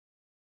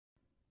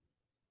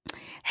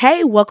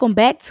Hey, welcome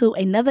back to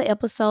another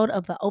episode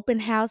of the Open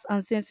House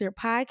Uncensored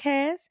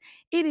podcast.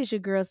 It is your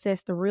girl,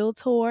 Sess the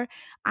Realtor.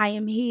 I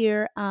am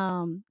here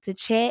to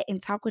chat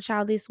and talk with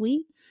y'all this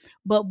week.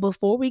 But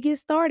before we get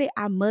started,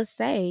 I must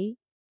say,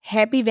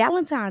 Happy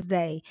Valentine's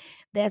Day.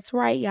 That's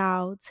right,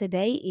 y'all.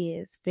 Today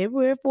is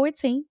February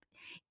 14th.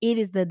 It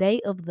is the day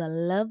of the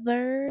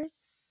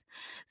lovers.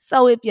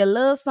 So if you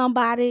love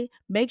somebody,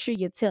 make sure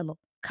you tell them.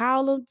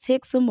 Call them,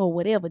 text them, or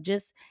whatever.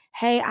 Just,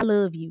 hey, I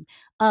love you.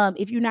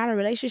 If you're not in a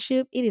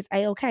relationship, it is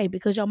a-okay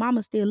because your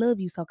mama still love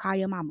you. So call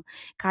your mama,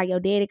 call your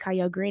daddy, call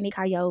your granny,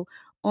 call your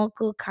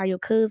uncle, call your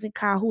cousin,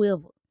 call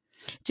whoever.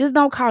 Just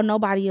don't call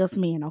nobody else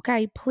men,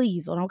 okay?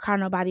 Please, or don't call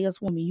nobody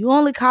else woman. You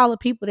only call the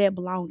people that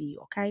belong to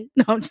you, okay?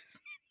 No, I'm just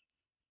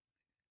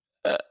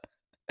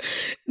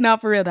no,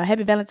 for real though.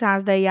 Happy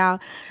Valentine's Day, y'all.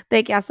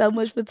 Thank y'all so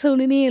much for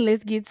tuning in.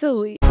 Let's get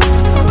to it.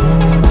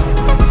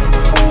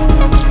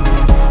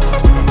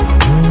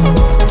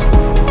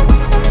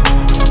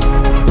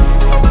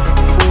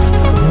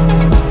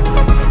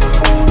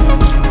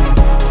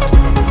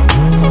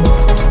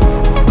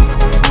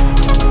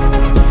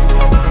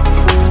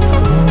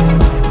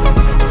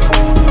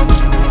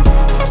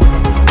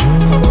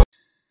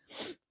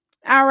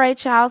 All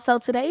right, y'all. So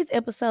today's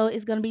episode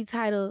is going to be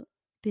titled,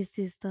 This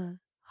is the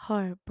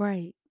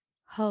Heartbreak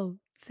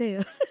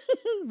Hotel.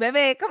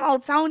 Baby, come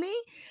on, Tony.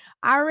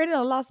 I already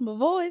done lost my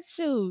voice.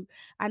 Shoot.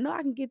 I know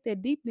I can get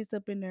that deepness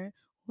up in there.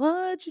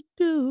 What you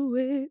do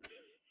it?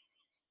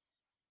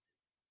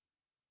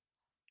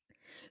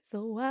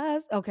 So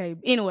wise. Okay.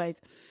 Anyways,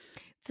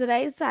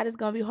 today's title is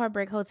going to be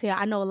Heartbreak Hotel.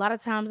 I know a lot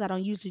of times I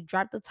don't usually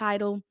drop the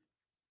title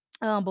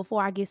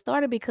before I get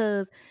started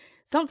because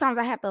sometimes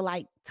I have to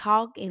like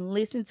talk and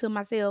listen to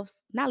myself,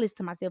 not listen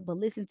to myself, but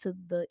listen to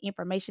the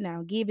information that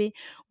I'm giving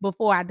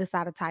before I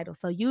decide a title.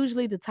 So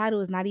usually the title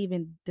is not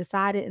even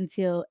decided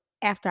until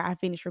after I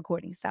finish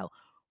recording. So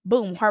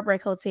boom,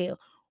 Heartbreak Hotel.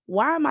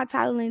 Why am I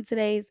titling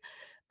today's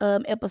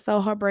episode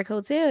Heartbreak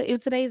Hotel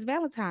if today is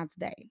Valentine's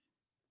Day?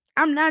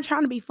 I'm not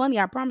trying to be funny.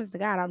 I promise to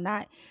God, I'm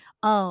not.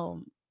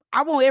 Um,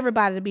 I want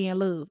everybody to be in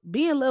love.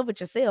 Be in love with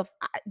yourself.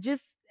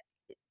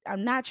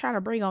 I'm not trying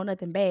to bring on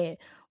nothing bad,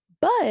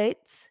 but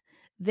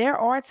there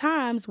are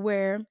times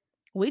where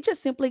we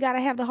just simply got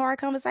to have the hard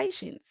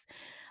conversations.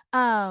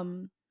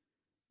 Um,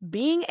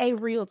 being a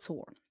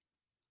realtor,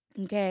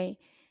 okay,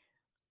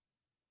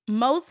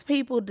 most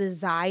people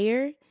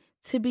desire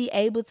to be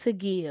able to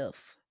give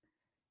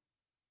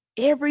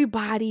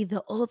everybody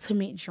the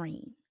ultimate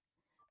dream.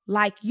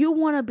 Like you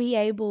want to be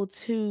able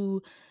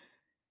to,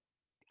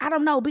 I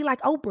don't know, be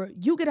like Oprah.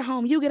 You get a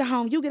home, you get a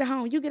home, you get a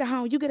home, you get a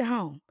home, you get a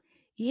home.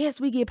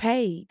 Yes, we get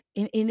paid,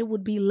 and it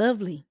would be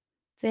lovely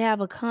to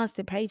have a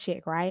constant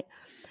paycheck, right?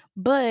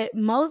 But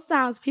most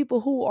times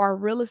people who are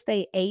real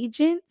estate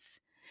agents,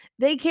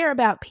 they care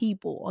about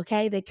people,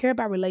 okay? They care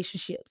about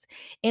relationships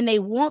and they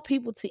want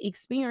people to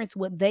experience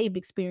what they've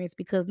experienced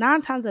because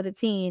 9 times out of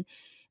 10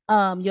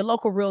 your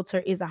local realtor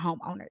is a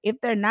homeowner.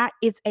 If they're not,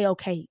 it's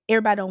a-okay.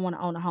 Everybody don't want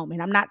to own a home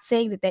and I'm not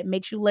saying that that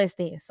makes you less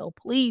than. So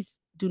please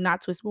do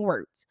not twist my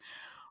words.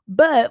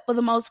 But for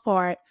the most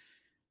part,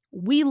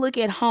 we look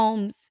at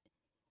homes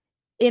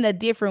in a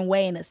different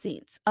way in a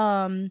sense.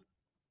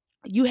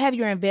 You have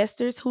your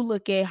investors who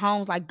look at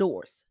homes like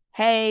doors.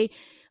 Hey,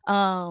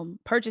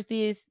 purchase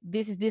this.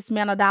 This is this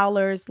amount of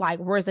dollars. Like,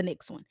 where's the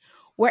next one?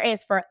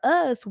 Whereas for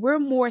us, we're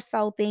more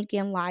so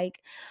thinking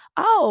like,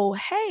 oh,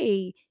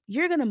 hey,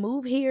 you're gonna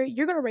move here.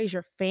 You're gonna raise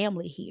your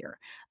family here.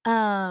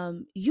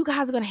 You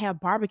guys are gonna have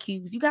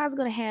barbecues. You guys are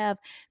gonna have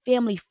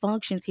family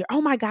functions here.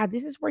 Oh my God,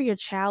 this is where your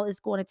child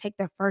is going to take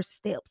their first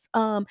steps.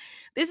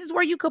 This is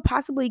where you could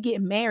possibly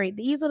get married.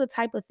 These are the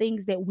type of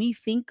things that we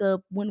think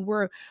of when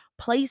we're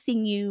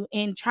placing you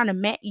and trying to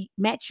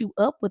match you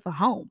up with a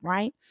home,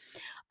 right?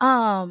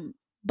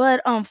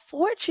 But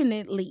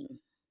unfortunately,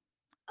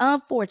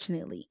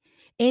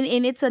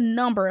 and it's a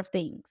number of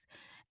things.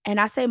 And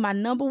I say my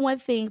number one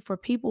thing for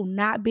people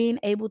not being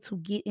able to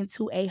get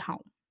into a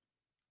home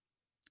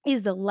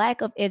is the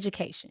lack of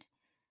education.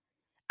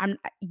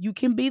 You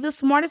can be the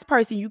smartest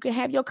person, you can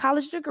have your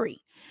college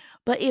degree,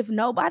 but if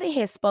nobody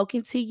has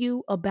spoken to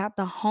you about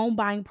the home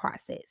buying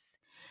process,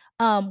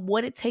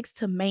 what it takes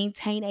to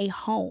maintain a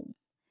home,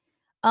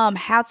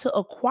 how to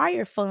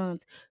acquire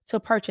funds to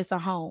purchase a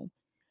home,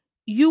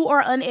 you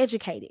are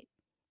uneducated.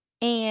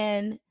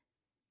 And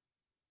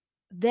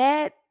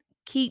that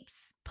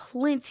keeps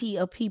plenty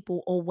of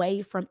people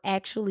away from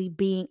actually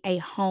being a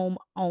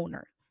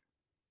homeowner.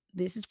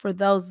 This is for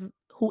those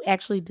who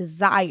actually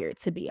desire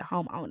to be a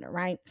homeowner,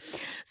 right?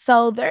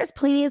 So there's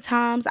plenty of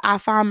times I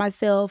find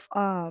myself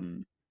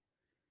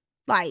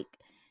like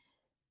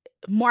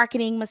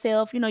marketing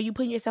myself, you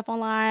putting yourself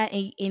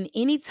online and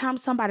anytime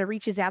somebody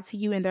reaches out to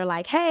you and they're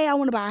like, hey, I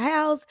want to buy a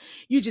house,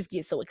 you just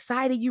get so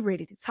excited, you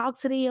ready to talk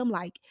to them,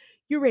 like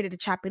you're ready to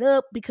chop it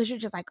up because you're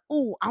just like,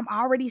 oh, I'm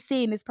already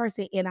seeing this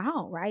person in a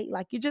home, right?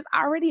 Like you're just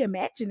already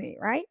imagining it,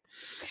 right?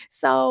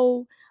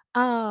 So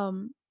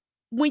when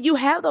you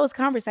have those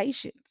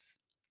conversations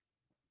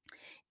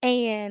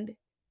and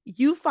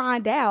you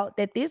find out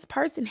that this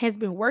person has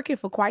been working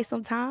for quite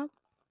some time,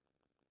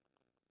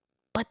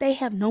 but they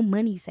have no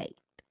money saved.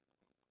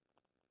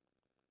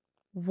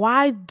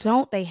 Why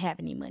don't they have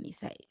any money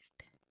saved?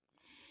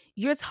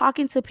 You're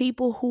talking to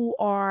people who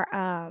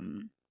are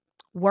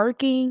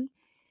working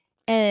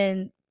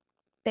and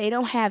they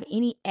don't have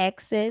any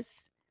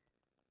access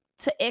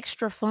to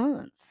extra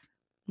funds.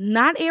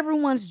 Not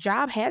everyone's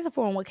job has a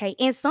 401k,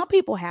 and some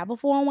people have a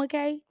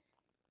 401k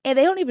and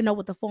they don't even know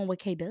what the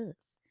 401k does.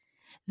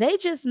 They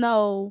just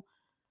know,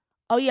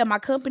 oh yeah, my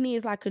company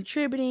is like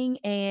contributing,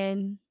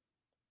 and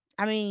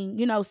I mean,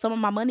 some of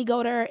my money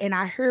go there, and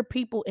I hear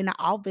people in the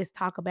office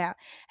talk about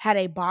how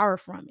they borrow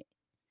from it.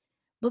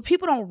 But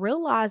people don't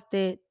realize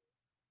that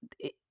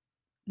it,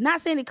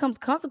 not saying it comes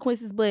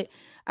consequences, but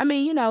I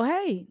mean,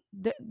 hey,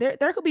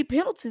 there could be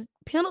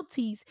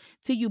penalties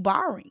to you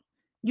borrowing.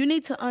 You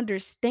need to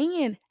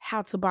understand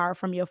how to borrow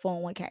from your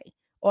 401k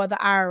or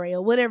the IRA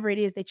or whatever it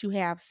is that you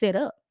have set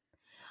up.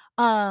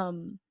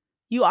 Um,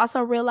 you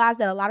also realize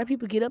that a lot of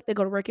people get up, they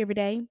go to work every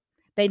day.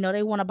 They know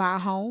they want to buy a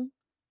home,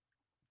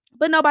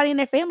 but nobody in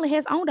their family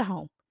has owned a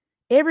home.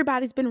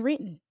 Everybody's been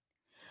written.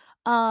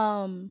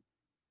 Um,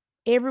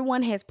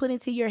 Everyone has put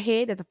into your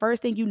head that the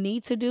first thing you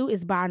need to do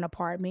is buy an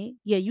apartment.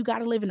 Yeah, you got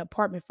to live in an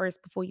apartment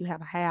first before you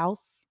have a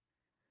house.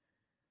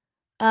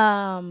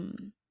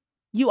 Um,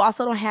 you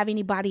also don't have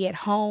anybody at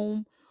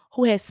home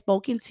who has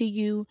spoken to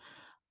you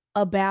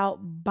about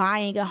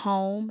buying a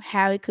home,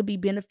 how it could be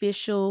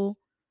beneficial.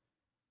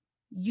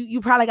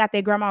 You probably got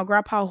that grandma or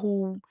grandpa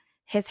who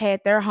has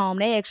had their home.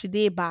 They actually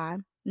did buy.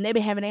 And they've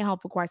been having their home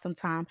for quite some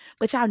time.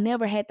 But y'all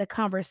never had the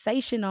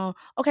conversation on,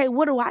 okay,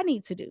 what do I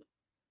need to do?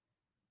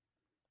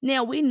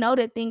 Now we know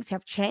that things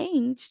have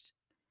changed.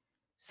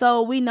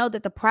 So we know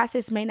that the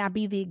process may not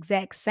be the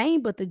exact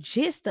same, but the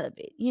gist of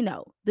it,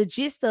 the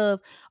gist of,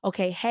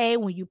 okay, hey,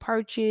 when you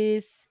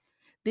purchase,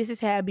 this is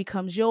how it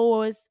becomes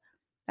yours.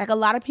 Like a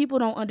lot of people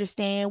don't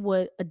understand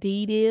what a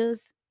deed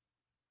is.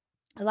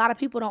 A lot of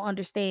people don't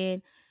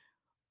understand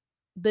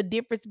the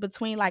difference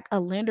between like a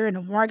lender and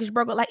a mortgage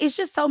broker. Like it's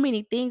just so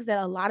many things that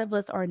a lot of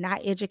us are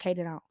not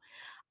educated on.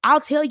 I'll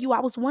tell you,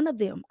 I was one of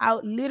them. I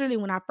literally,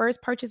 when I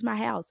first purchased my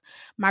house,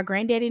 my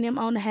granddaddy and them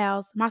owned the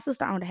house, my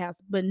sister owned the house,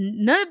 but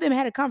none of them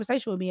had a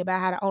conversation with me about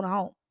how to own a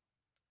home.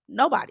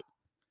 Nobody.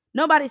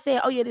 Nobody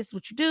said, oh, yeah, this is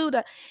what you do.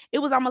 It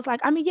was almost like,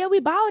 I mean, yeah, we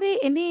bought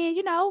it. And then,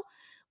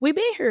 we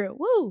been here.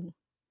 Woo.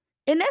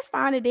 And that's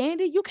fine and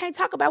dandy. You can't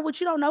talk about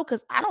what you don't know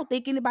because I don't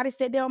think anybody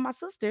sat down with my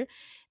sister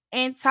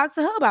and talked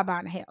to her about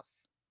buying a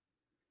house.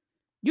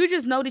 You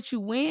just know that you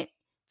went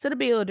to the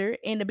builder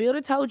and the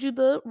builder told you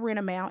the rent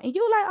amount and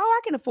you were like, oh,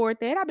 I can afford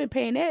that. I've been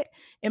paying that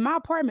in my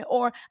apartment.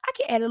 Or I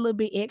can add a little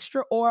bit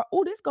extra. Or,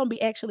 oh, this is going to be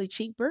actually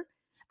cheaper.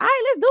 All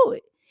right, let's do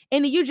it.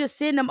 And then you just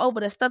send them over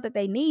the stuff that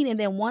they need. And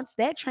then once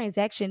that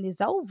transaction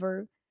is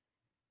over,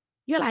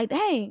 you're like,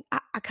 dang,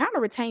 I kind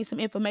of retained some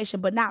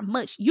information, but not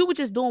much. You were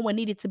just doing what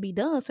needed to be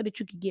done so that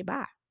you could get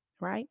by.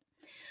 Right.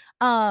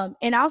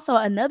 And also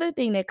another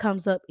thing that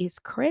comes up is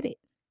credit.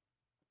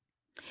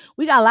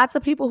 We got lots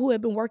of people who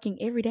have been working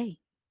every day.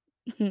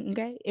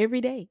 Okay. Every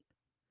day,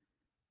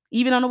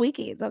 even on the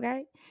weekends.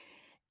 Okay.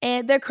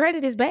 And their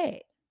credit is bad.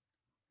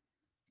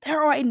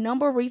 There are a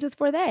number of reasons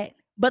for that.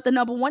 But the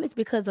number one is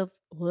because of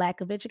lack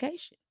of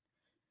education.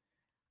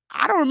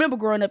 I don't remember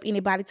growing up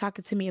anybody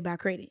talking to me about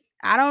credit.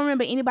 I don't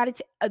remember anybody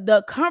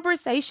the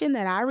conversation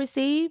that I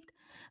received,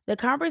 the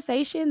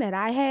conversation that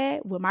I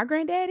had with my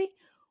granddaddy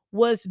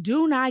was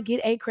do not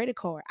get a credit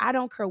card. I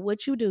don't care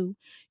what you do.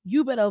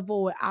 You better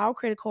avoid all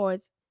credit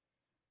cards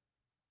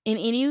in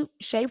any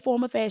shape,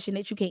 form, or fashion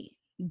that you can.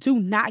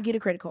 Do not get a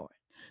credit card.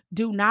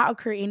 Do not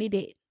incur any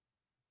debt.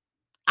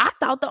 I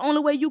thought the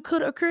only way you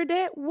could accrue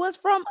debt was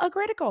from a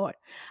credit card.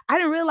 I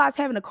didn't realize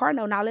having a car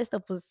note and all that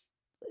stuff was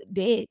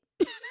dead.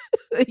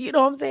 You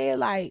know what I'm saying?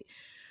 Like,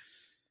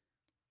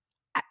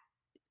 I,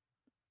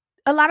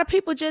 a lot of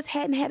people just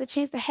hadn't had a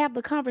chance to have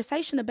the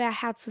conversation about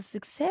how to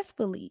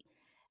successfully,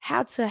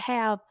 how to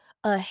have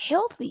a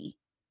healthy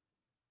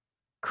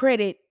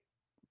credit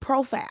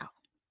profile.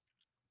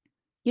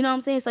 You know what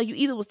I'm saying? So you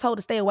either was told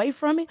to stay away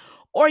from it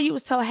or you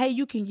was told, hey,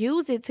 you can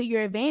use it to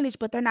your advantage,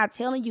 but they're not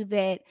telling you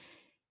that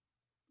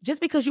just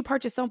because you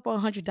purchase something for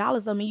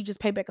 $100 don't mean you just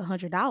pay back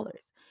 $100.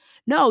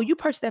 No, you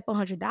purchased that for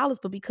 $100,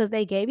 but because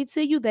they gave it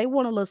to you, they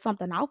want a little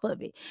something off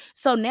of it.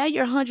 So now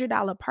your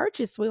 $100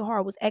 purchase,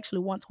 sweetheart, was actually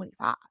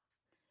 125.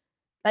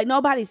 Like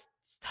nobody's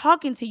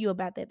talking to you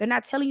about that. They're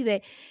not telling you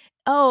that,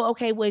 oh,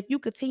 okay, well, if you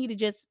continue to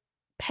just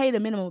pay the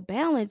minimum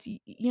balance,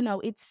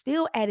 it's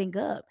still adding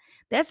up.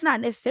 That's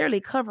not necessarily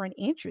covering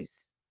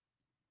interest.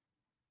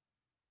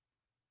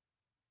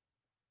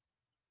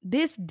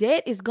 This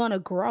debt is gonna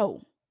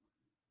grow.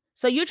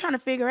 So you're trying to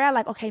figure out,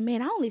 like, okay,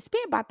 man, I only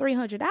spent about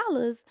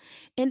 $300.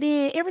 And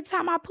then every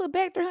time I put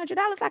back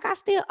 $300, like I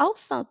still owe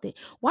something.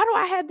 Why do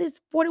I have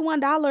this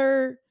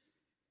 $41,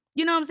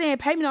 you know what I'm saying,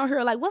 payment on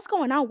here? Like, what's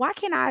going on? Why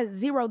can't I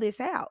zero this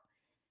out?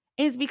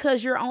 And it's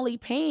because you're only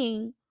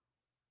paying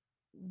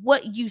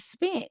what you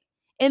spent.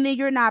 And then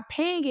you're not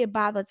paying it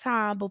by the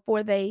time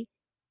before they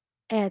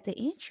add the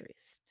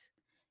interest.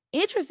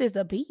 Interest is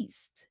a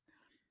beast.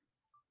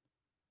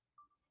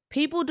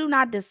 People do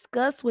not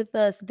discuss with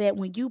us that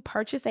when you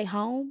purchase a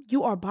home,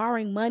 you are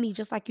borrowing money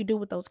just like you do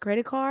with those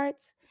credit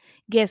cards.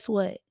 Guess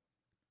what?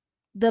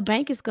 The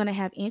bank is going to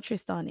have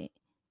interest on it.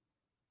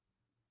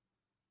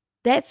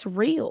 That's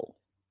real.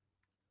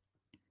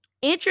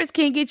 Interest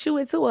can get you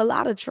into a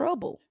lot of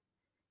trouble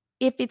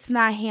if it's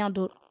not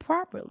handled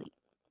properly.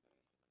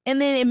 And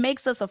then it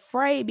makes us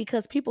afraid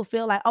because people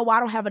feel like, oh,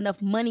 I don't have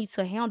enough money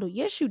to handle.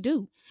 Yes, you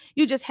do.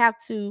 You just have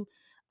to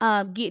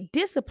get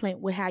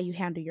disciplined with how you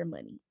handle your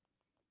money.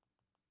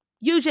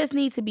 You just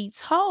need to be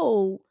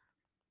told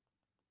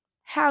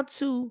how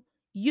to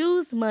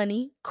use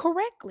money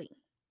correctly.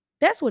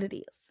 That's what it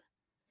is.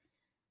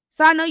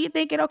 So I know you're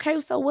thinking, okay,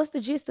 so what's the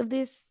gist of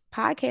this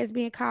podcast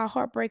being called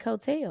Heartbreak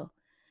Hotel?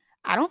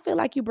 I don't feel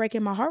like you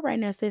breaking my heart right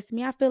now,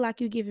 Sesame. I feel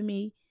like you giving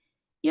me,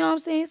 you know what I'm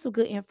saying, some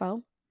good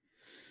info.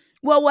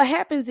 Well, what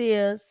happens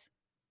is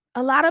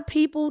a lot of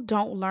people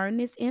don't learn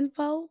this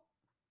info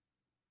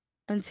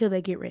until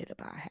they get ready to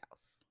buy a house.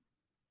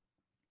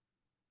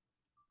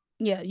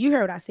 Yeah, you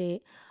heard what I said.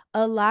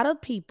 A lot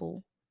of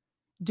people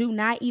do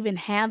not even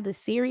have the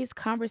serious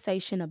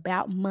conversation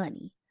about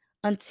money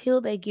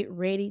until they get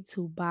ready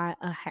to buy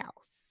a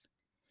house.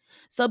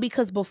 So,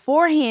 because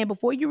beforehand,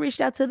 before you reached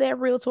out to that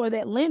realtor or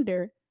that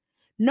lender,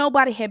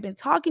 nobody had been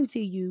talking to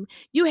you.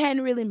 You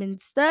hadn't really been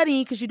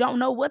studying because you don't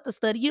know what to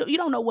study. You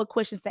don't know what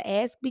questions to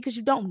ask because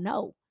you don't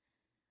know.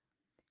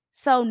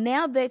 So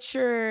now that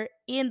you're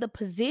in the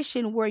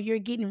position where you're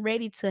getting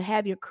ready to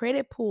have your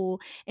credit pull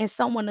and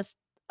someone is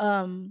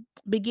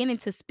beginning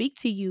to speak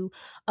to you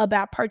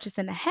about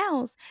purchasing a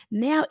house,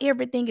 now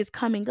everything is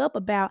coming up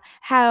about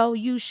how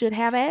you should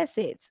have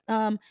assets.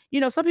 Some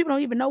people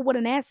don't even know what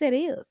an asset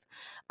is.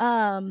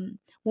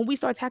 When we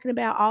start talking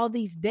about all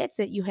these debts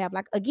that you have,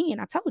 like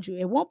again, I told you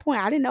at one point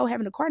I didn't know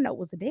having a car note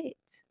was a debt.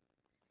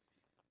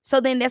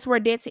 So then that's where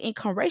debt to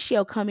income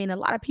ratio come in. A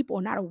lot of people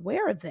are not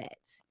aware of that.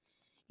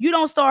 You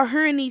don't start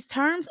hearing these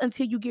terms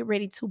until you get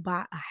ready to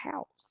buy a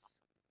house.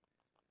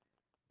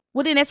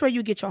 Well, then that's where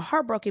you get your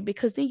heart broken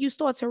because then you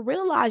start to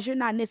realize you're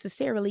not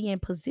necessarily in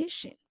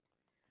position.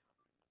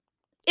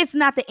 It's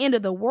not the end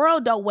of the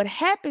world, though. What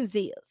happens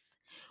is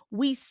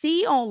we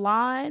see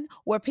online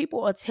where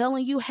people are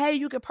telling you, hey,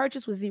 you can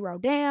purchase with zero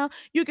down.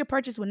 You can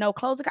purchase with no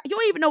closing cost. You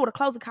don't even know what a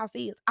closing cost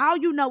is. All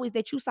you know is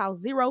that you saw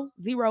 0,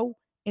 0,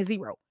 and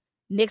 0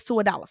 next to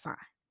a dollar sign.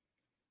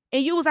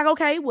 And you was like,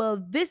 okay,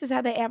 well, this is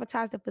how they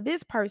advertised it for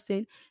this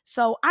person.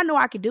 So I know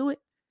I could do it.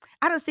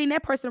 I done seen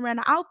that person around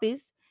the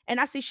office and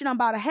I see she done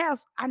bought a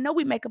house. I know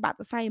we make about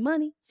the same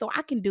money, so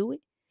I can do it.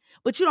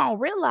 But you don't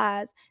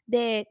realize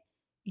that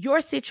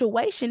your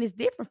situation is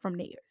different from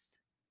theirs.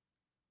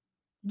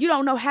 You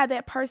don't know how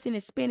that person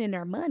is spending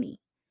their money.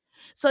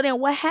 So then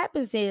what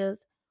happens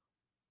is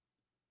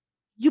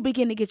you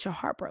begin to get your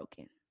heart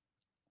broken.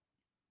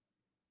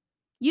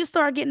 You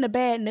start getting the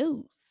bad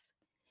news.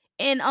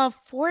 And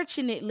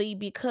unfortunately,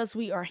 because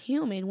we are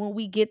human, when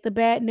we get the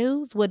bad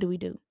news, what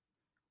do?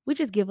 We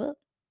just give up.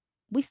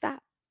 We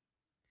stop.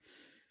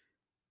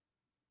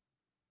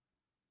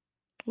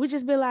 We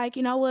just be like,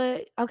 you know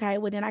what? Okay,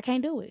 well, then I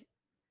can't do it.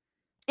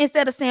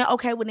 Instead of saying,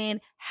 okay, well,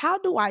 then how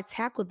do I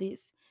tackle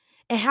this?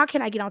 And how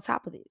can I get on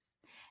top of this?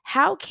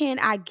 How can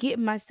I get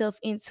myself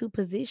into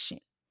position?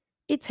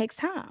 It takes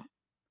time.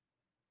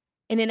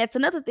 And then that's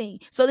another thing.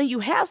 So then you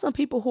have some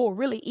people who are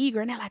really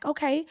eager and they're like,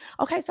 okay,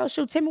 so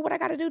shoot, tell me what I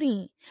got to do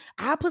then.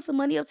 I'll put some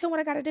money up, tell me what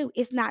I got to do.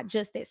 It's not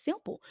just that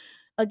simple.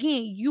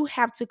 Again, you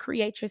have to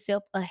create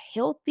yourself a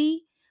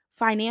healthy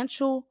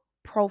financial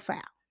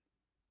profile.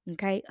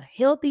 Okay, a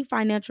healthy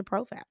financial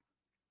profile.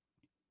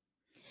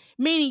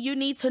 Meaning you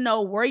need to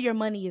know where your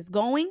money is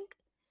going.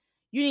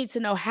 You need to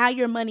know how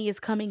your money is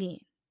coming in.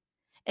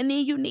 And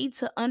then you need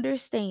to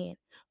understand,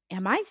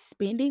 am I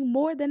spending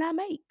more than I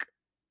make?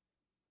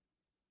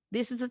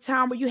 This is the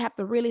time where you have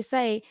to really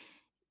say,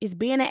 is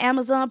being an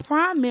Amazon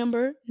Prime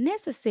member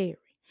necessary?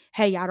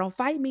 Hey, y'all don't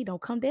fight me.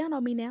 Don't come down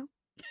on me now.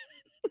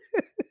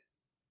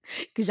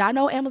 Because y'all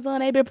know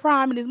Amazon ain't been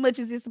priming as much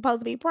as it's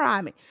supposed to be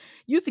priming.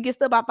 Used to get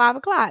stuff by 5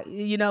 o'clock.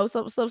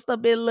 Some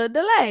stuff been a little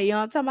delay. You know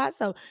what I'm talking about?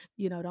 So,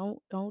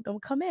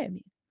 don't come at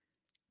me.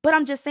 But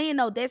I'm just saying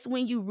though, that's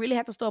when you really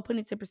have to start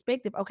putting into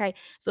perspective. Okay,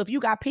 so if you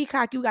got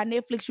Peacock, you got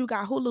Netflix, you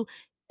got Hulu,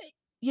 eh,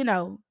 you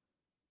know,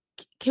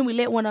 can we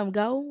let one of them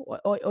go?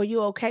 Or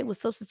you okay with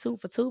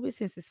substitute for Tubi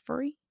since it's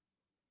free?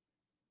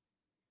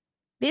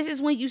 This is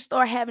when you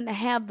start having to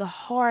have the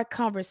hard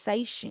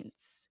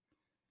conversations.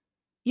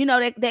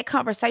 That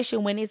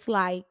conversation when it's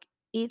like,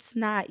 it's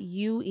not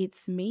you,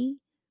 it's me.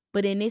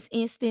 But in this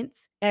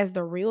instance, as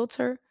the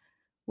realtor,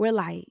 we're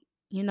like,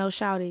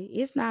 shawty,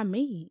 it's not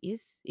me,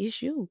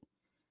 it's you.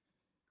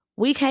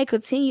 We can't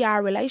continue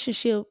our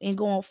relationship and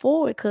going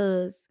forward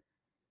because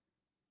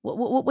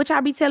what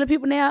y'all be telling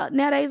people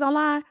nowadays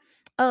online,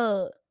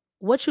 uh,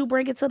 what you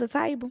bringing to the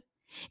table?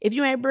 If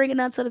you ain't bringing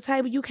nothing to the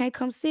table, you can't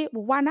come sit.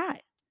 Well, why not?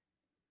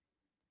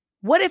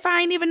 What if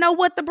I ain't even know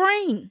what to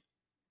bring?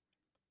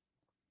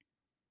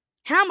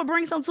 How I'm gonna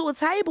bring something to a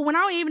table when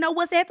I don't even know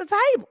what's at the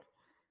table?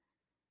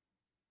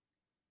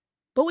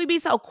 But we be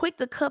so quick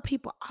to cut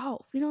people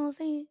off. You know what I'm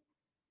saying?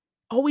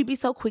 Or we be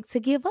so quick to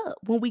give up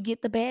when we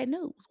get the bad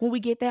news, when we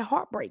get that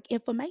heartbreak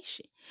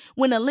information.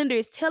 When a lender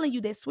is telling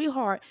you that,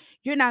 sweetheart,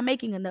 you're not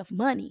making enough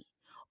money.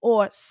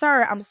 Or,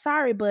 sir, I'm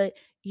sorry, but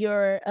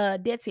your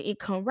debt to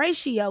income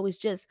ratio is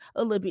just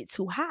a little bit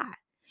too high.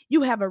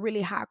 You have a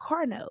really high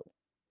car note.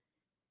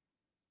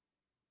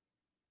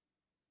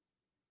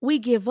 We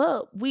give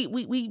up.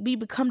 We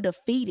become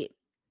defeated.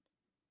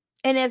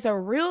 And as a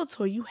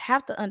realtor, you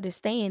have to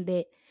understand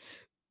that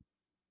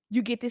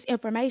you get this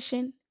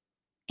information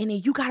and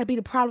then you got to be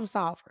the problem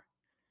solver.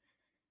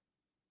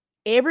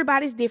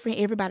 Everybody's different.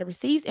 Everybody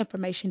receives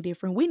information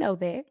different. We know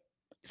that.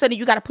 So then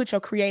you got to put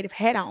your creative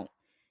hat on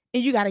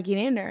and you got to get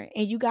in there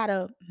and you got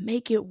to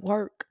make it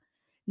work.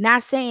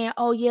 Not saying,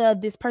 oh yeah,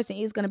 this person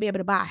is going to be able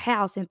to buy a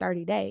house in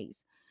 30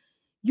 days.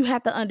 You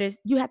have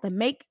to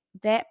make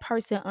that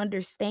person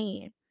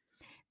understand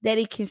that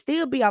it can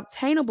still be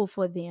obtainable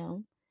for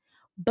them,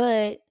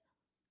 but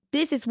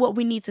this is what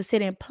we need to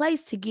set in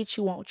place to get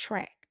you on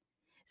track.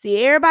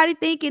 See, everybody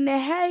thinking that,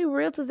 hey,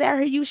 realtors out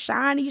here, you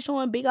shiny, you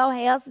showing big old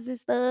houses and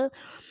stuff.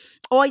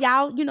 Or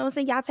y'all, you know what I'm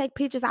saying? Y'all take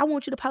pictures. I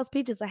want you to post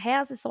pictures of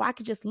houses so I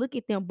can just look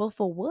at them. But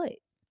for what?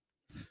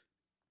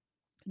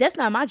 That's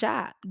not my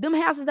job. Them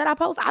houses that I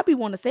post, I be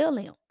want to sell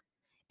them.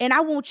 And I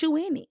want you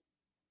in it.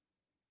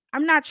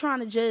 I'm not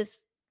trying to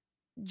just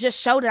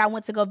show that I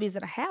went to go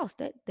visit a house.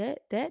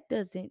 That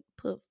doesn't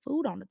put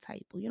food on the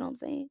table. You know what I'm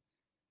saying?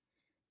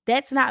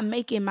 That's not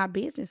making my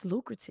business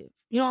lucrative.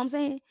 You know what I'm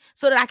saying?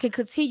 So that I can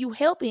continue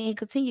helping and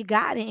continue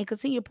guiding and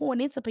continue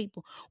pouring into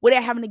people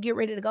without having to get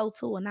ready to go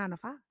to a 9 to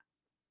 5.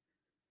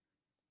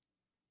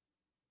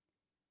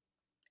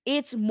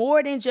 It's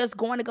more than just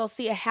going to go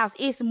see a house.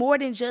 It's more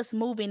than just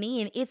moving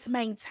in. It's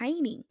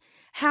maintaining.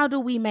 How do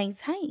we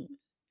maintain?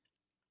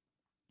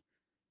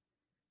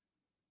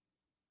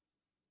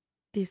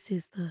 This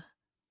is the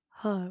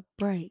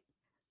Heartbreak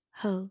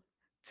Hotel.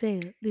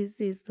 This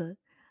is the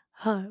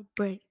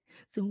Heartbreak.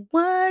 So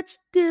what you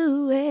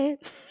do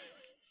it?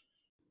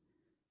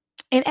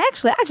 And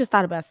actually, I just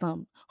thought about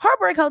something.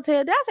 Heartbreak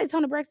Hotel. Did I say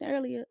Tony Braxton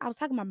earlier? I was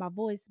talking about my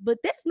voice, but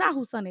that's not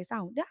who sung that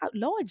song.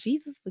 Lord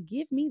Jesus,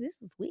 forgive me. This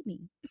is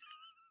Whitney.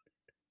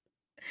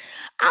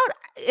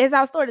 As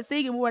I started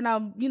singing more and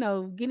I'm,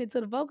 getting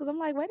into the vocals, I'm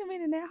like, wait a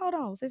minute now, hold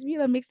on. Since you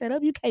done mix that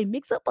up, you can't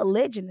mix up a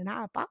legend, and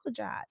I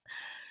apologize.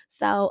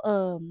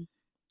 So,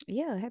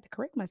 yeah, I had to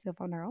correct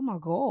myself on there. Oh my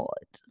God.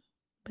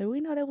 But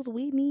we know that was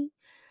Whitney.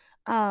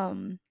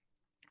 Um,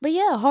 but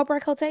yeah,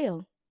 Heartbreak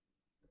Hotel.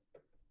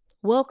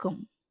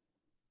 Welcome.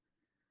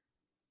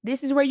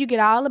 This is where you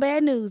get all the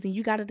bad news and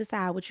you got to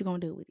decide what you're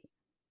going to do with it.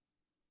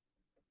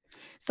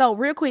 So,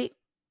 real quick,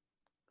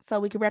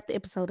 so we can wrap the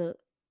episode up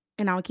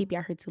and I don't keep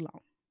y'all here too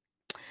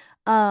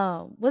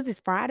long. Was this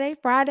Friday?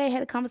 Friday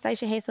had a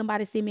conversation, had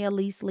somebody send me a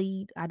lease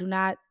lead. I do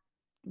not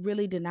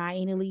really deny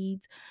any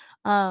leads.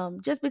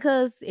 Just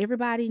because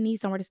everybody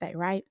needs somewhere to stay,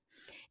 right?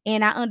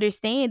 And I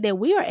understand that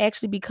we are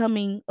actually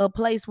becoming a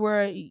place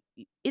where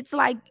it's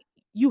like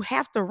you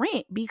have to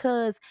rent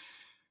because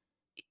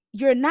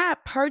you're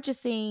not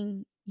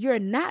purchasing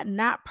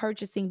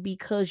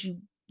because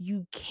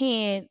you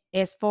can't,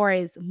 as far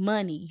as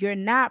money. You're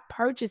not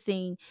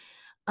purchasing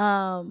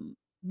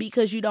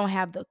because you don't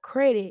have the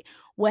credit.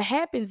 What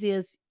happens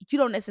is you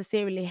don't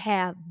necessarily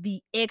have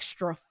the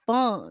extra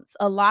funds.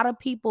 A lot of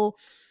people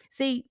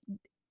see,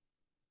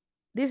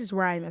 this is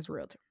where I am as a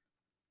realtor.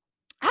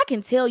 I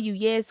can tell you,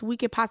 yes, we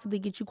could possibly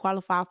get you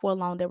qualified for a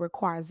loan that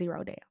requires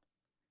zero down.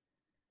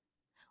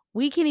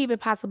 We can even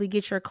possibly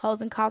get your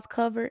closing costs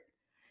covered,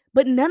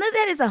 but none of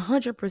that is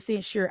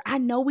 100% sure. I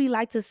know we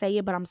like to say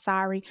it, but I'm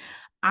sorry.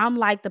 I'm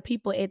like the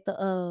people at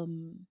the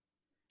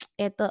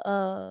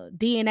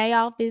DNA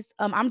office.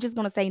 I'm just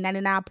gonna say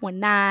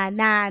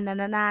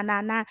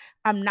 99.9999999.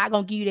 I'm not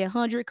gonna give you that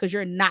 100 because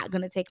you're not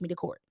gonna take me to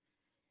court.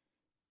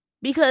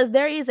 Because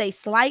there is a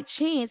slight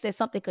chance that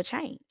something could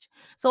change.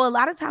 So a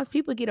lot of times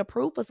people get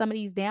approved for some of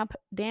these down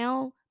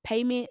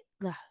payment.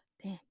 Ugh,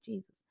 damn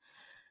Jesus.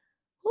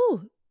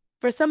 Whew,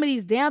 for some of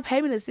these down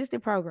payment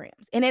assisted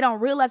programs. And they don't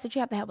realize that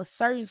you have to have a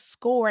certain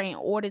score in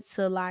order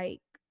to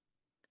like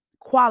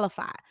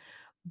qualify.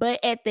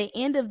 But at the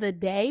end of the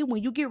day,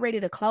 when you get ready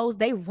to close,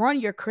 they run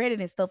your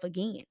credit and stuff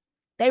again.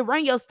 They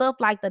run your stuff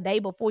like the day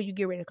before you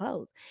get ready to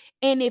close.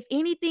 And if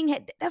anything,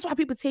 that's why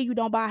people tell you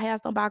don't buy a house,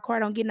 don't buy a car,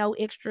 don't get no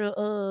extra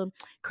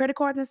credit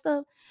cards and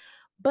stuff.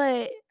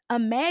 But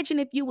imagine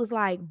if you was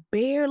like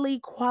barely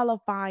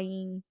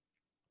qualifying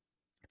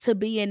to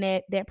be in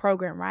that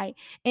program, right?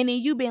 And then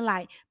you've been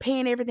like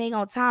paying everything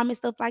on time and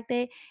stuff like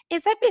that.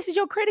 And say, for instance,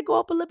 your credit go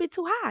up a little bit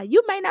too high.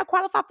 You may not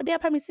qualify for down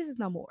payment assistance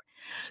no more.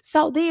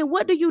 So then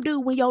what do you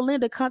do when your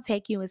lender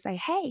contact you and say,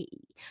 hey,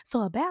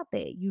 so about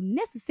that, you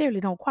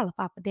necessarily don't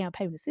qualify for down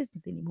payment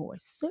assistance anymore.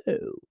 So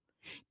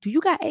do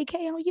you got AK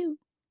on you?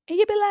 And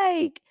you be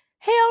like,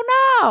 hell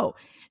no.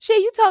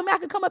 Shit, you told me I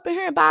could come up in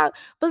here and buy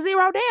for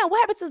zero down.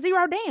 What happened to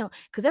zero down?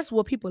 Because that's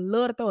what people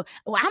love to throw.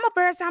 Well, I'm a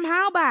first time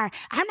home buyer.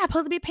 I'm not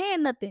supposed to be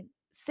paying nothing.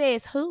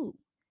 Says who?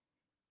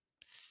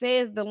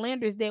 Says the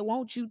lenders that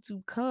want you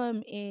to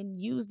come and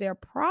use their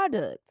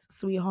products,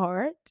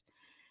 sweetheart.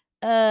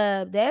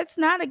 That's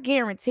not a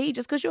guarantee.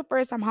 Just because you're a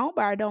first time home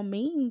buyer don't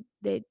mean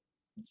that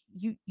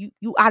you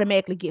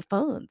automatically get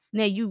funds.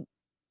 Now you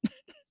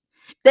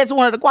that's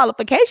one of the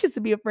qualifications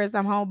to be a first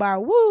time home buyer.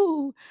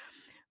 Woo!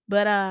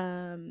 But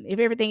if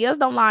everything else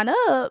don't line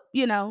up,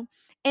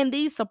 and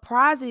these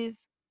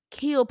surprises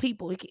kill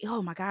people.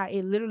 Oh my God,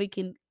 it literally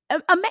can.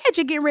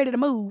 Imagine getting ready to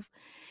move,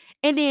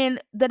 and then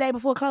the day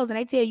before closing,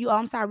 they tell you, "Oh,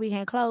 I'm sorry, we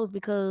can't close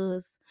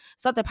because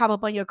something pop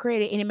up on your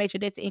credit, and it makes your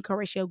debt to income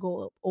ratio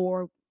go up,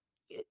 or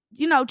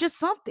just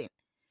something."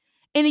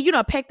 And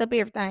then packed up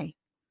everything.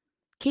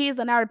 Kids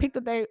done already picked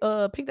up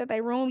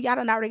their room. Y'all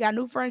done already got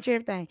new furniture,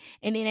 everything,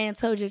 and then they done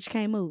told you that you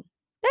can't move.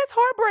 That's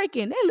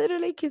heartbreaking. They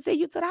literally can send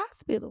you to the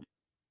hospital.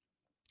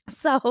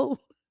 So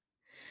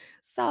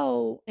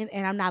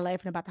and I'm not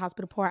laughing about the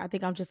hospital part. I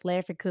think I'm just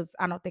laughing because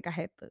I don't think I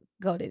had to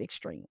go that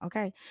extreme.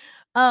 Okay.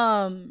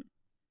 Um,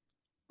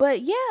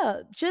 but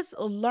yeah, just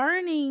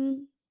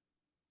learning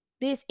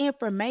this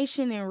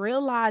information and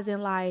realizing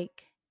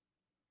like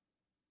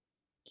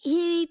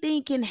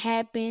anything can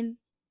happen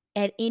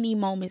at any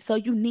moment. So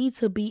you need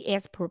to be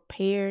as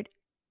prepared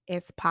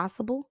as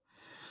possible.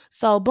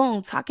 So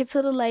boom, talking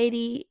to the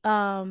lady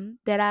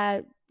that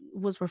I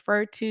was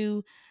referred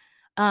to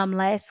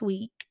last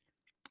week.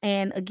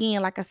 And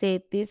again, like I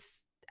said,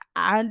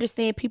 I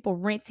understand people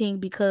renting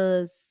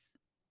because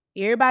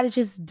everybody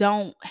just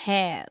don't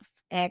have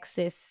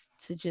access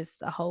to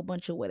just a whole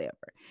bunch of whatever.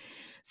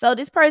 So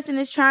this person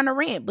is trying to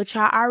rent, but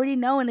y'all already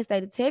know in the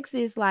state of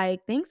Texas,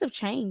 like things have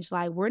changed.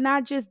 Like we're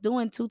not just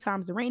doing 2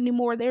 times the rent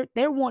anymore.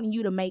 They're wanting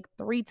you to make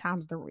 3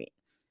 times the rent.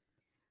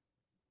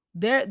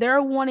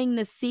 They're wanting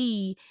to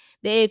see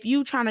that if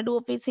you trying to do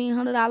a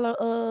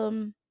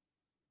 $1,500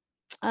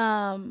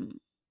 um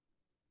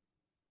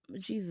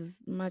Jesus,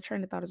 my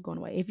train of thought is going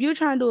away. If you're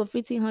trying to do a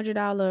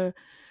 $1,500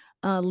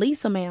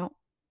 lease amount,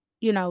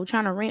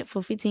 trying to rent for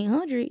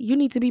 1,500, you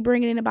need to be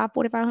bringing in about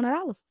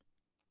 $4,500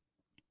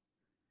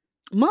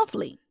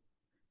 monthly.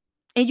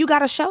 And you got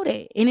to show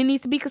that. And it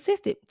needs to be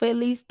consistent for at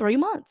least 3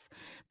 months.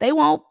 They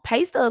want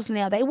pay stubs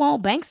now. They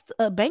want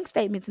bank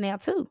statements now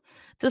too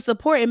to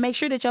support and make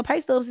sure that your pay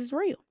stubs is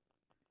real.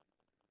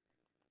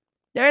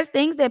 There's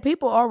things that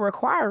people are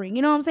requiring,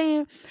 you know what I'm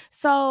saying?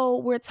 So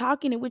we're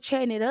talking and we're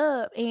chatting it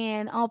up.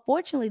 And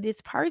unfortunately,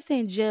 this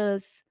person they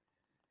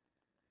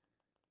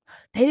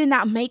did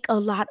not make a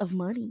lot of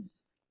money.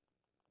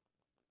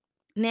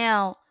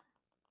 Now,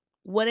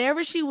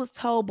 whatever she was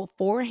told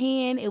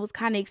beforehand, it was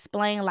kind of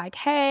explained like,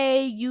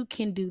 hey, you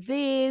can do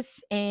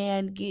this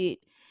and get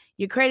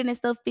your credit and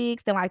stuff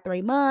fixed in like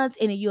 3 months,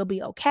 and then you'll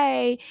be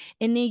okay.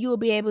 And then you'll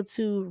be able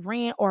to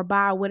rent or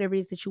buy whatever it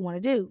is that you want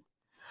to do.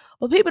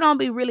 But people don't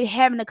be really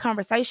having a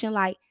conversation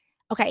like,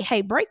 okay,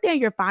 hey, break down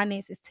your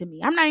finances to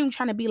me. I'm not even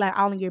trying to be like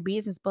all in your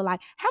business, but like,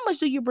 how much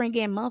do you bring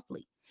in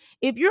monthly?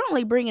 If you're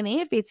only bringing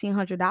in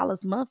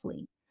 $1,500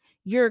 monthly,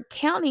 you're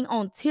counting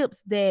on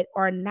tips that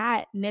are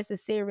not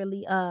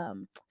necessarily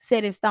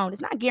set in stone.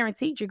 It's not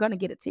guaranteed you're going to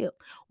get a tip.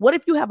 What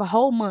if you have a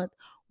whole month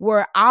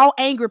where all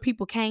angry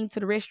people came to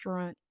the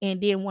restaurant and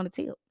didn't want a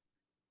tip?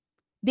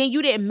 Then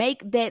you didn't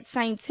make that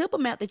same tip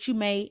amount that you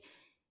made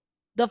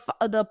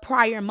the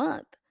prior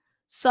month.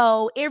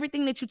 So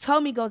everything that you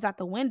told me goes out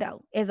the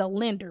window as a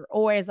lender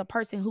or as a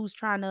person who's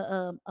trying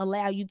to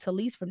allow you to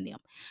lease from them.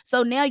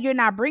 So now you're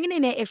not bringing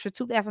in that extra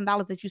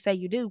 $2,000 that you say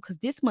you do, because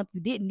this month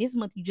you didn't. This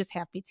month you just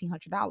have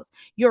 $1,500.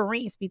 Your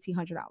rent is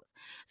 $1,500.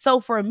 So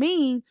for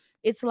me,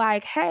 it's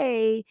like,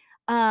 hey,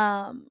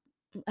 how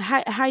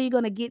are you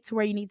gonna get to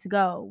where you need to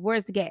go?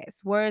 Where's the gas?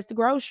 Where's the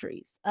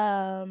groceries?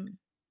 How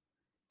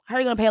are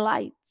you gonna pay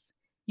lights?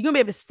 You're gonna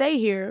be able to stay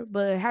here,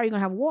 but how are you gonna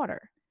have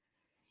water?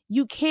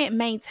 You can't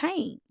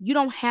maintain. You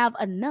don't have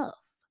enough.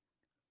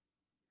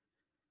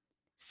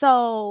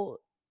 So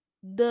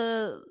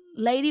the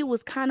lady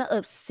was kind of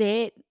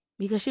upset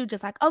because she was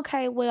just like,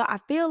 okay, well, I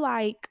feel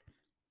like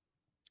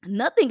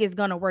nothing is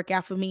going to work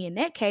out for me in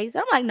that case.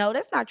 I'm like, no,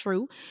 that's not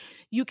true.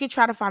 You can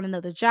try to find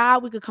another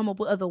job. We could come up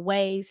with other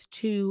ways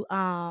to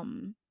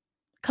come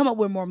up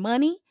with more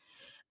money.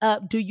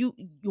 Do you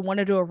want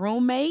to do a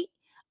roommate?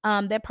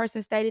 That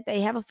person stated they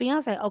have a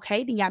fiance.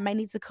 Okay, then y'all may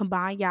need to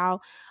combine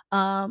y'all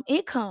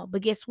income.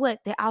 But guess what?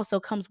 That also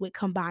comes with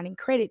combining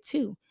credit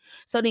too.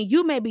 So then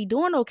you may be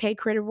doing okay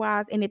credit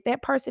wise, and if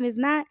that person is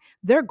not,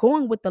 they're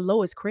going with the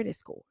lowest credit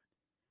score.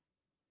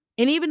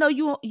 And even though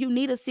you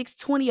need a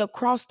 620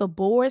 across the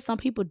board, some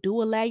people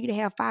do allow you to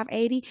have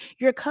 580.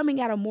 You're coming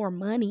out of more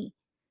money.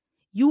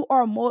 You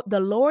are more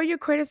the lower your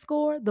credit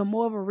score, the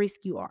more of a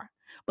risk you are.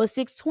 But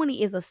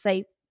 620 is a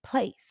safe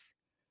place.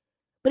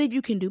 But if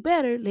you can do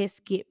better, let's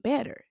get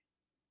better.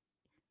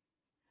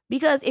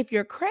 Because if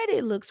your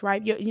credit looks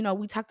right,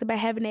 we talked about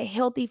having a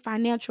healthy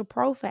financial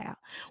profile.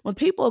 When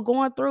people are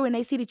going through and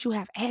they see that you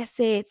have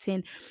assets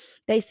and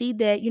they see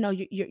that,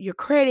 your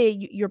credit,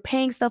 you're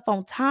paying stuff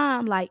on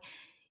time, like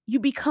you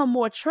become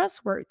more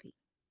trustworthy.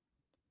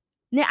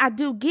 Now, I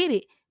do get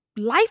it.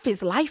 Life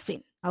is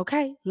lifing,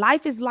 okay?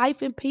 Life is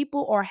lifing.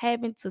 People are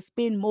having to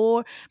spend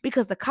more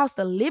because the cost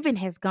of living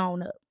has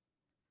gone up.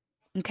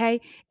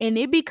 Okay. And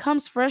it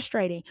becomes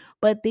frustrating.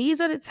 But these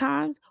are the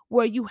times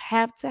where you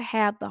have to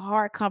have the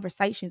hard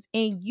conversations.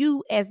 And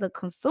you, as a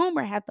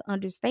consumer, have to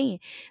understand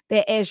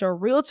that as your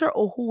realtor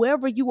or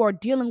whoever you are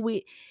dealing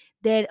with,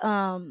 that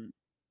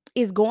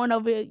is going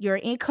over your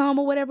income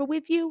or whatever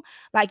with you,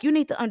 like you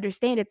need to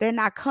understand that they're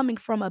not coming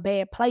from a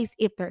bad place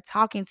if they're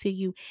talking to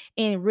you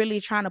and really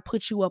trying to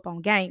put you up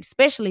on game,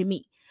 especially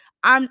me.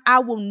 I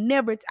will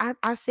never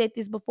I said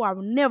this before, I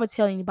will never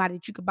tell anybody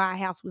that you could buy a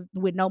house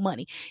with no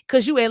money,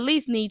 because you at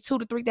least need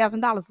 $2,000 to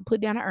 $3,000 to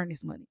put down to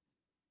earnest money.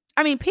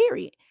 I mean,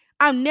 period.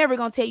 I'm never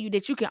gonna tell you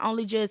that you can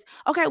only just,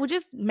 okay, well,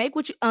 just make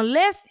what you,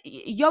 unless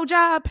your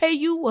job pay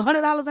you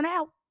 $100 an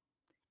hour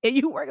and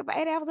you working for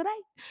 8 hours a day,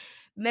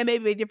 that may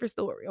be a different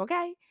story,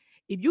 okay?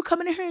 If you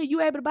come in here and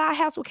you able to buy a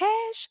house with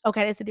cash,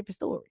 okay, that's a different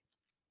story.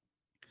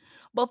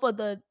 But for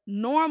the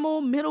normal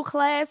middle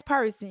class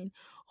person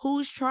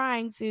who's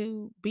trying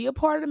to be a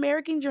part of the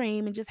American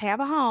dream and just have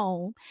a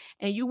home,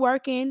 and you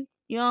working,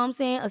 you know what I'm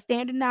saying, a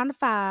standard 9 to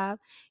 5,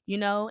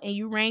 and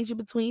you range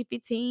between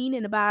 15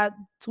 and about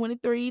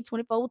 23,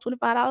 24,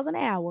 $25 an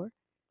hour,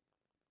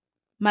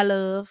 my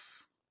love,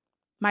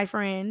 my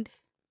friend,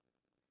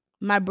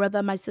 my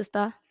brother, my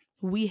sister,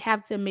 we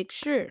have to make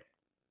sure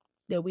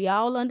that we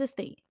all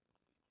understand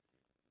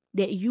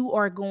that you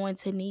are going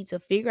to need to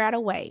figure out a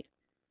way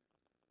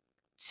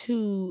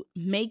to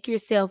make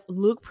yourself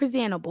look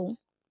presentable,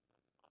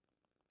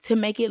 to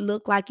make it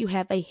look like you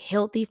have a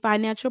healthy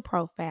financial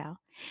profile.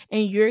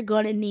 And you're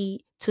going to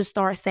need to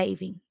start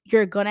saving.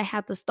 You're going to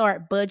have to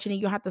start budgeting.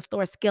 You'll have to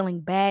start scaling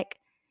back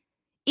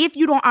if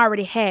you don't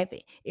already have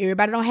it.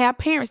 Everybody don't have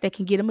parents that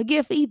can get them a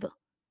gift either.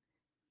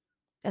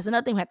 That's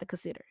another thing we have to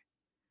consider.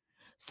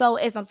 So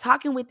as I'm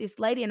talking with this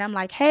lady and I'm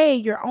like, hey,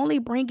 you're only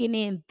bringing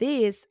in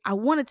this, I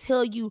want to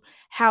tell you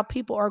how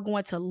people are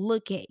going to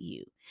look at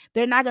you.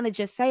 They're not going to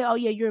just say, oh,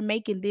 yeah, you're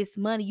making this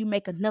money. You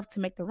make enough to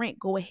make the rent.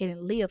 Go ahead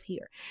and live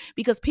here.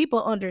 Because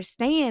people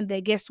understand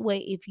that, guess what?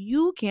 If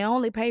you can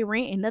only pay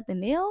rent and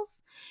nothing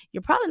else,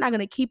 you're probably not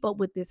going to keep up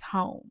with this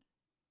home.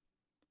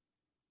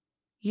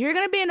 You're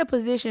going to be in a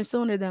position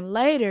sooner than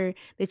later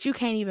that you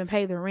can't even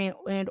pay the rent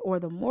and or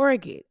the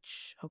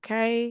mortgage.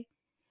 Okay.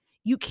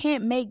 You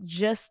can't make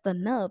just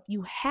enough.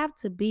 You have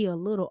to be a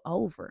little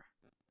over.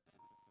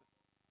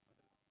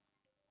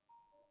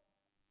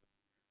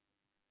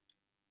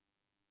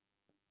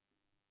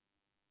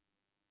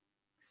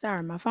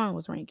 Sorry, my phone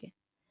was ringing.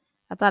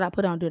 I thought I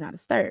put on do not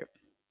disturb.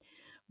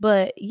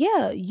 But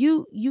yeah,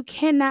 you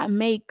cannot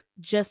make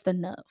just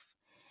enough.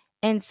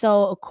 And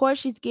so of course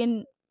she's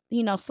getting,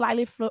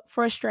 slightly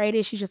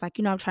frustrated. She's just like,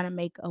 I'm trying to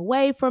make a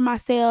way for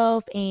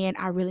myself and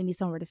I really need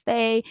somewhere to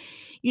stay.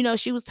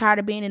 She was tired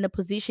of being in the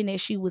position that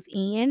she was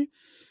in.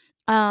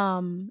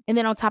 And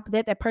then on top of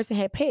that, that person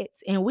had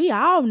pets. And we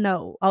all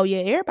know, oh yeah,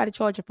 everybody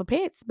charging for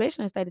pets,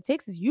 especially in the state of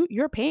Texas.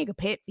 You're paying a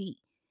pet fee.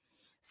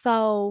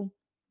 So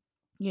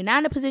you're not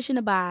in a position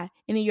to buy.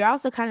 And then you're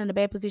also kind of in a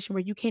bad position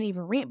where you can't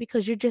even rent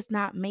because you're just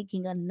not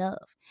making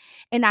enough.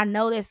 And I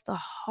know that's the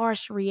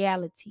harsh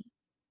reality.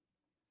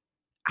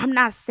 I'm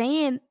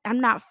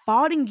not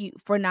faulting you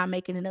for not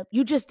making enough.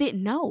 You just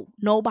didn't know.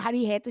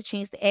 Nobody had the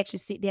chance to actually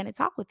sit down and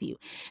talk with you.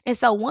 And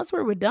so once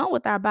we were done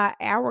with our about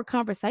hour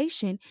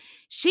conversation,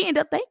 she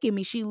ended up thanking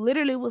me. She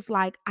literally was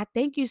like, I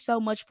thank you so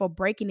much for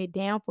breaking it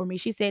down for me.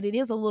 She said it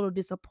is a little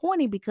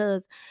disappointing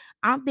because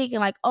I'm thinking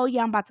like, oh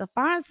yeah, I'm about to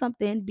find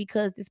something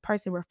because this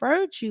person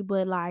referred you,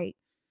 but like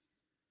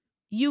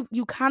you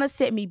kind of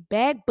set me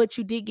back, but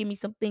you did give me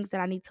some things that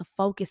I need to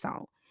focus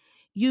on.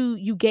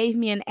 You gave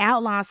me an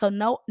outline, so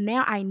no,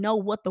 now I know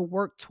what to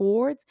work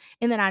towards,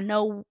 and then I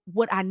know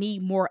what I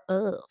need more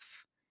of.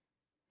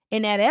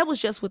 And now that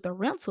was just with the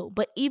rental,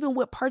 but even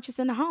with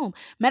purchasing the home.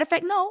 Matter of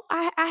fact, no,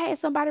 I had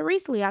somebody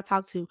recently I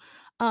talked to,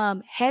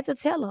 had to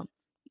tell them,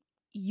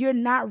 you're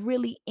not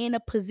really in a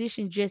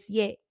position just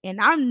yet. And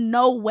I'm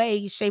no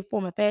way, shape,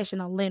 form, or fashion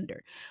a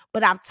lender,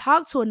 but I've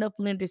talked to enough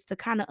lenders to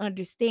kind of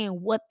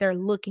understand what they're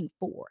looking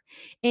for.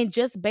 And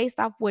just based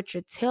off what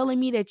you're telling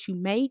me that you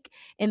make,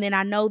 and then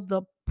I know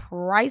the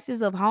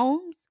prices of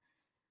homes,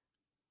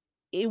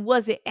 it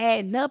wasn't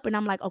adding up. And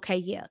I'm like, okay,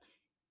 yeah,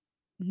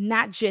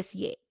 not just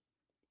yet.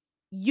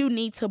 You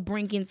need to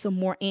bring in some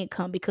more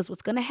income because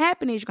what's going to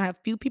happen is you're going to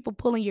have few people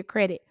pulling your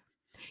credit.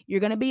 You're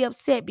going to be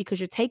upset because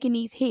you're taking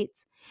these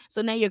hits.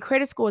 So now your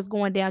credit score is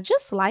going down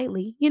just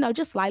slightly,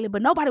 just slightly,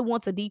 but nobody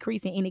wants a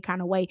decrease in any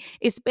kind of way,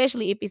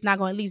 especially if it's not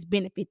going to at least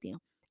benefit them.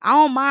 I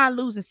don't mind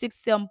losing 6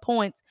 to 7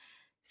 points,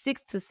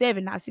 6 to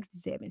 7, not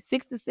 67,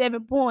 6 to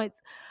 7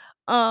 points.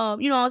 You know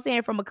what I'm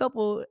saying, from a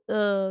couple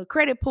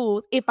credit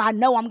pools if I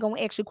know I'm going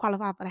to actually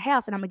qualify for the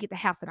house and I'm going to get the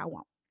house that I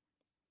want.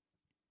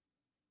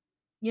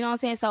 You know what I'm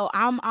saying? So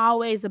I'm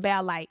always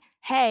about like,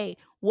 hey,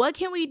 what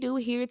can we do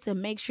here to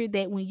make sure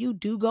that when you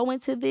do go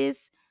into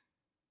this,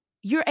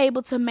 you're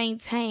able to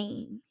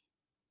maintain.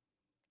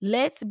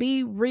 Let's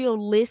be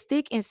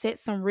realistic and set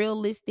some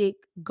realistic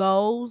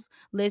goals.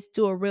 Let's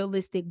do a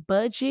realistic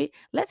budget.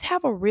 Let's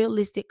have a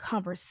realistic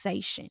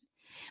conversation.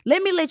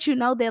 Let me let you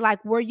know that,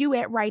 like, where you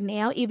at right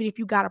now, even if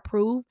you got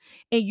approved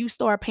and you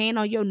start paying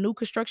on your new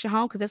construction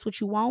home, because that's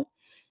what you want,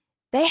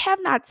 They have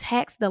not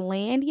taxed the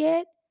land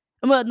yet.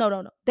 Well, no,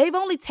 no, no. They've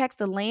only taxed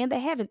the land. They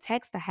haven't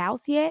taxed the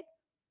house yet.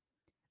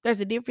 There's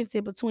a difference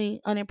in between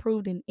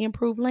unimproved and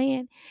improved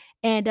land.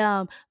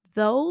 And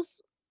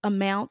those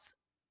amounts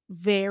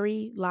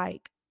vary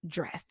like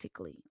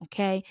drastically.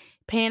 Okay.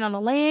 Paying on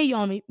the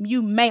land,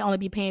 you may only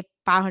be paying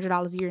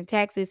 $500 a year in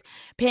taxes.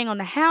 Paying on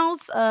the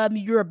house,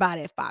 you're about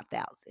at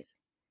 5,000.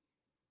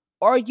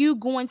 Are you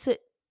going to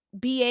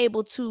be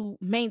able to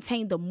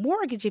maintain the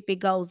mortgage if it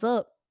goes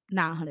up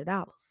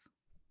 $900?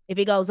 If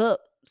it goes up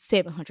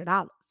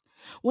 $700?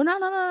 Well, no,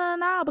 no, no, no,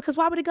 no. Because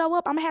why would it go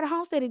up? I'm gonna have a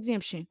homestead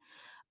exemption.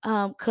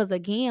 Because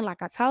again,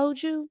 like I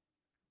told you,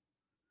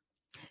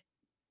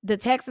 the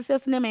tax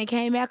assessment ain't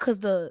came out because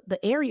the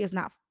area is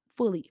not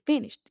fully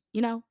finished.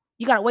 You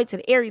gotta wait till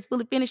the area is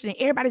fully finished and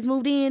everybody's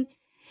moved in,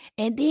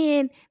 and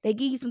then they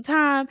give you some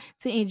time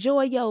to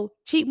enjoy your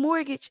cheap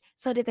mortgage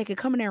so that they can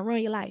come in there and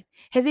run your life.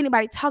 Has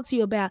anybody talked to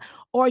you about,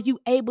 are you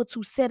able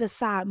to set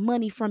aside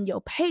money from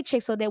your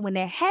paycheck so that when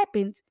that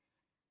happens,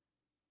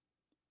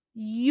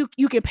 you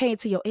can pay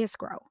into your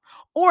escrow?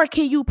 Or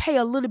can you pay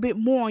a little bit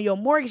more on your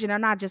mortgage? And I'm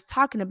not just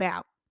talking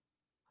about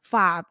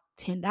 $5,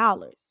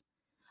 $10.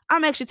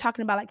 I'm actually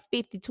talking about like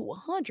 50 to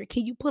 100.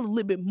 Can you put a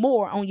little bit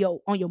more on your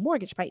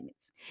mortgage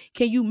payments?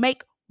 Can you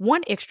make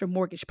one extra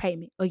mortgage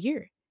payment a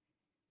year?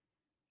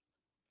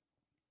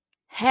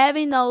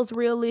 Having those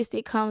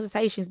realistic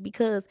conversations,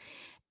 because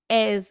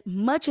as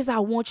much as I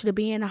want you to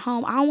be in a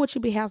home, I don't want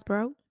you to be house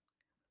broke.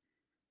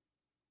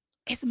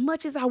 As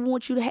much as I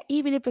want you to have,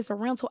 even if it's a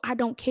rental, I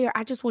don't care.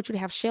 I just want you to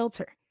have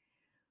shelter.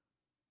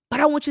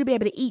 But I want you to be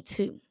able to eat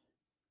too.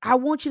 I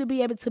want you to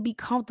be able to be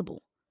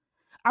comfortable.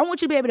 I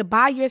want you to be able to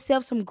buy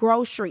yourself some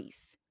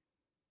groceries.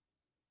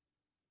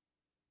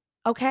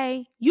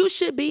 Okay? You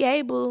should be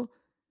able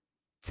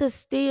to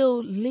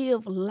still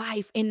live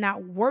life and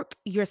not work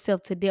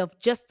yourself to death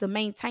just to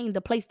maintain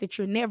the place that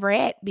you're never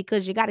at,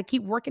 because you got to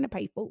keep working to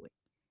pay for it.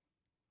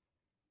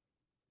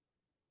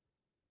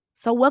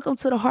 So, welcome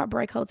to the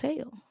Heartbreak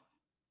Hotel,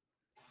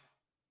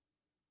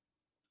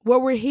 where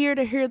we're here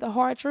to hear the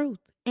hard truth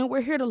and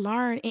we're here to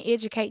learn and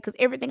educate, because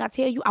everything I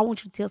tell you, I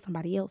want you to tell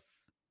somebody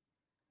else.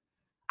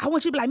 I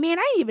want you to be like, man,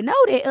 I didn't even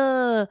know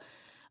that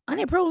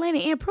unimproved land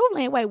and improved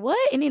land. Wait,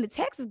 what? And then the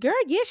Texas girl,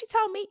 yeah, she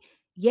told me.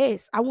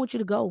 Yes, I want you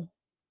to go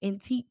and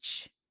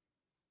teach.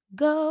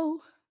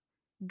 Go,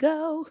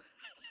 go,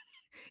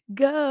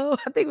 go.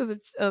 I think it was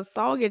a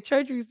song at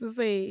church we used to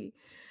sing.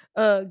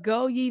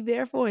 Go ye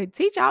therefore and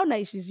teach all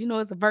nations.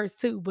 It's a verse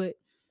too, but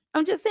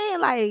I'm just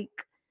saying,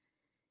 like,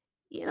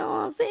 you know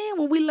what I'm saying?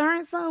 When we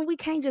learn something, we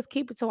can't just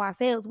keep it to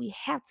ourselves. We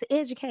have to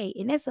educate.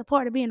 And that's a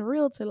part of being a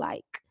realtor.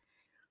 Like,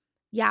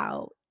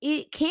 y'all,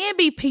 it can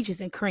be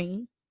peaches and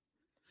cream,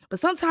 but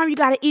sometimes you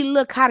gotta eat a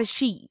little cottage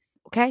cheese,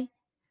 okay?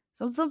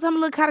 Sometimes a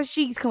little cottage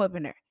cheese come up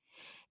in there.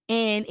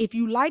 And if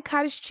you like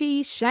cottage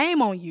cheese,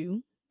 shame on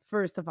you,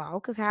 first of all,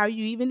 because how are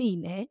you even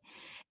eating that?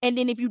 And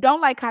then if you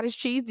don't like cottage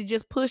cheese, to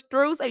just push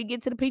through so you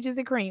get to the peaches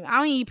and cream. I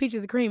don't eat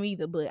peaches and cream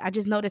either, but I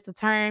just know that's the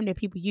term that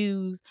people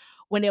use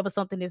whenever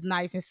something is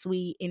nice and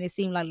sweet and it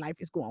seems like life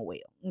is going well.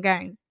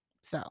 Okay.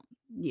 So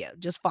yeah,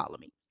 just follow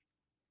me.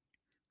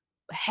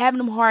 Having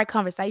them hard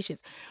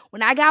conversations.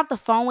 When I got off the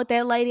phone with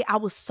that lady, I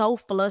was so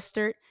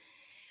flustered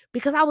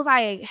because I was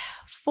like,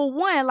 for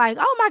one, like,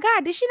 oh my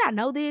God, did she not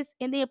know this?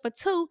 And then for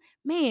two,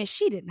 man,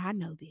 she did not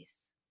know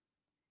this.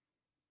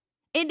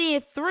 And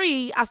then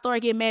three, I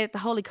started getting mad at the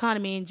whole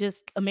economy and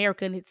just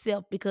America in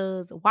itself,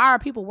 because why are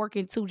people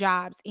working two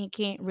jobs and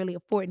can't really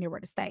afford anywhere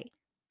to stay?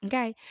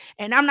 Okay.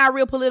 And I'm not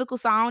real political,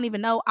 so I don't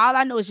even know. All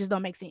I know is just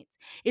don't make sense.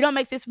 It don't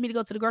make sense for me to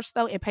go to the grocery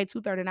store and pay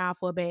 $2.39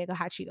 for a bag of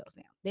hot Cheetos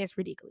now. That's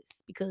ridiculous,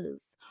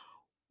 because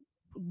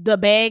the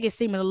bag is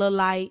seeming a little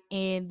light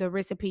and the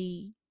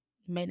recipe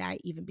may not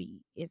even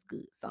be as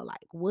good. So,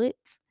 like, what?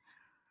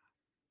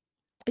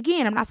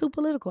 Again, I'm not super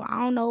political. I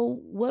don't know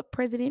what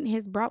president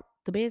has brought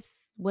the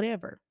best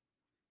whatever.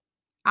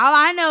 All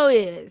I know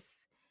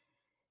is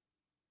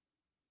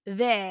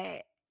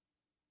that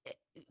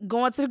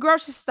going to the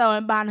grocery store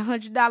and buying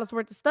 $100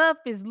 worth of stuff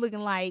is looking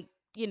like,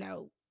 you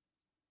know,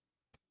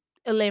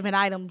 11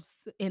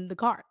 items in the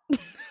cart.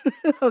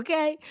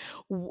 Okay?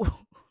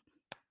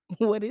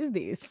 What is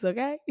this?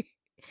 Okay?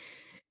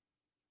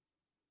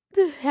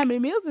 How many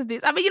meals is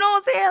this? I mean, you know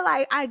what I'm saying?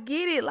 Like, I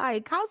get it.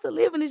 Like, cost of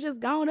living is just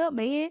going up,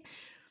 man.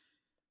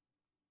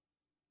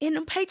 And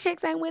them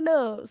paychecks ain't went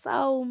up.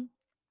 So,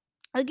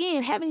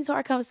 again, having these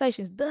hard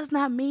conversations does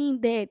not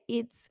mean that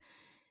it's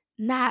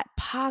not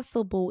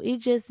possible. It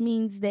just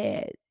means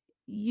that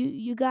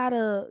you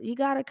gotta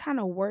kind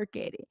of work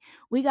at it.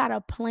 We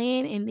gotta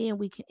plan and then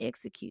we can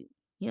execute.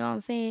 You know what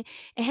I'm saying?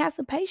 And have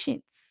some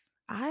patience.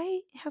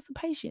 I have some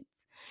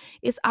patience.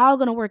 It's all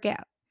gonna work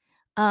out.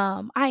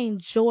 I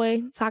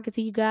enjoy talking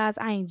to you guys.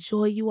 I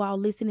enjoy you all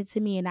listening to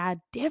me, and I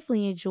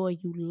definitely enjoy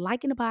you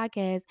liking the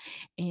podcast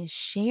and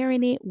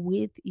sharing it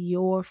with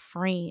your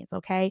friends.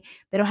 Okay,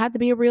 they don't have to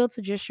be a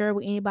realtor. Just share it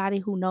with anybody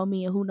who know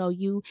me and who know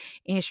you,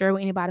 and share it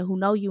with anybody who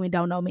know you and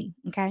don't know me.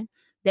 Okay,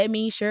 that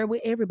means share it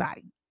with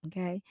everybody.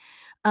 Okay,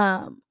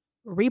 um,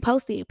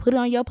 repost it, put it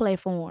on your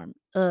platform.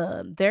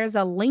 There's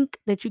a link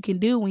that you can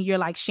do when you're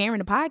like sharing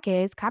the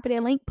podcast. Copy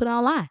that link, put it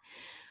online,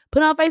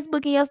 put it on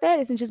Facebook in your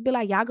status, and just be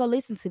like, y'all go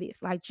listen to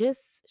this. Like,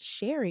 just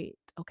share it,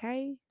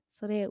 okay,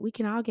 so that we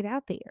can all get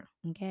out there,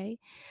 okay.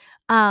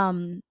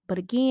 But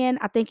again,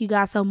 I thank you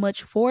guys so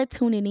much for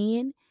tuning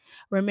in.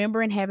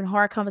 Remembering having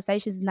hard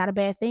conversations is not a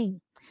bad thing.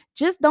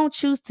 Just don't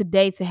choose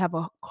today to have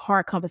a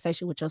hard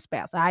conversation with your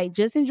spouse. All right.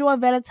 Just enjoy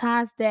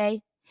Valentine's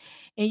Day,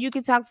 and you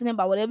can talk to them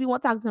about whatever you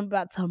want to talk to them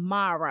about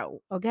tomorrow.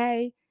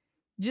 Okay.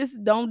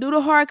 Just don't do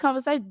the hard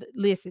conversation.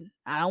 Listen,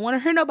 I don't want to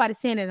hear nobody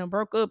saying that I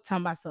broke up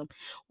talking about something.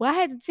 Well, I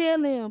had to tell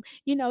them,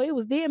 it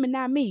was them and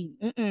not me.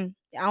 I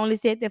only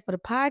said that for the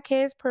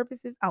podcast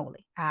purposes only.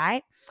 All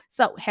right.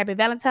 So happy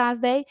Valentine's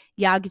Day.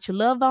 Y'all get your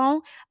love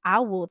on. I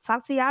will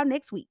talk to y'all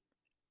next week.